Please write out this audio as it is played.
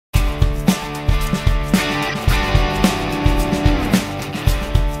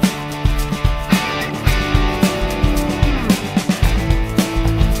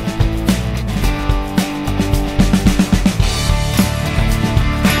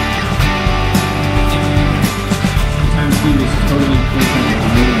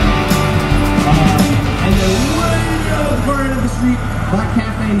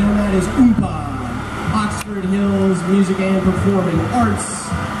music and performing arts.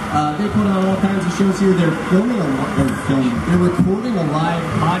 They put on all kinds of shows here. They're they're recording a live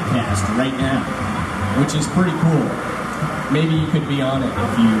podcast right now, which is pretty cool. Maybe you could be on it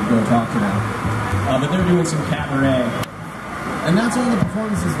if you go talk to them. But they're doing some cabaret. And that's all the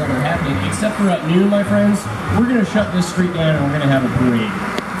performances that are happening, except for at noon, my friends. We're going to shut this street down and we're going to have a parade.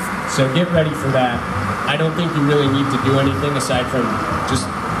 So get ready for that. I don't think you really need to do anything aside from just,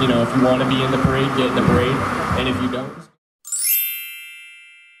 you know, if you want to be in the parade, get in the parade. And if you don't...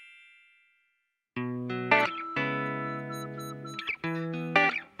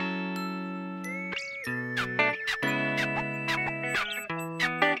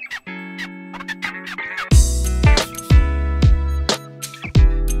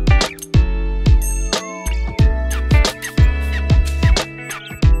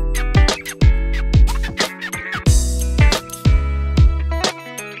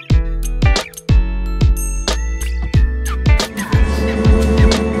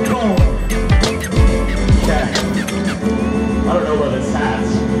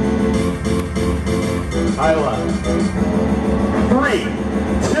 Iowa. 3,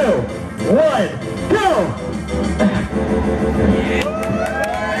 2, 1, go!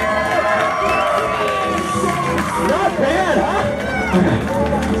 Not bad, huh?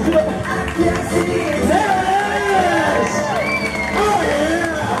 There it is! Oh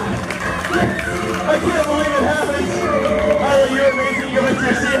yeah! I can't believe it happened. Iowa, you're amazing. Give us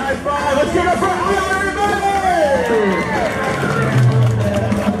your seat high five. Let's give it up for Iowa, everybody!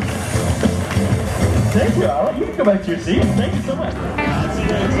 Thank you, Iowa. You can go back to your seat. Thank you so much.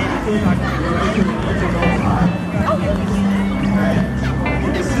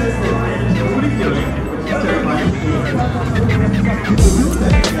 What are you doing?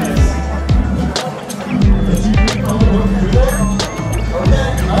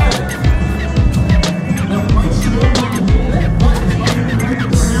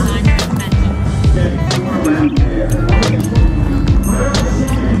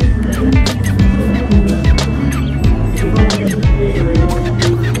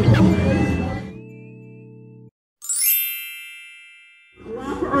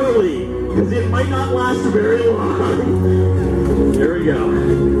 Clap early, because it might not last very long. Here we go.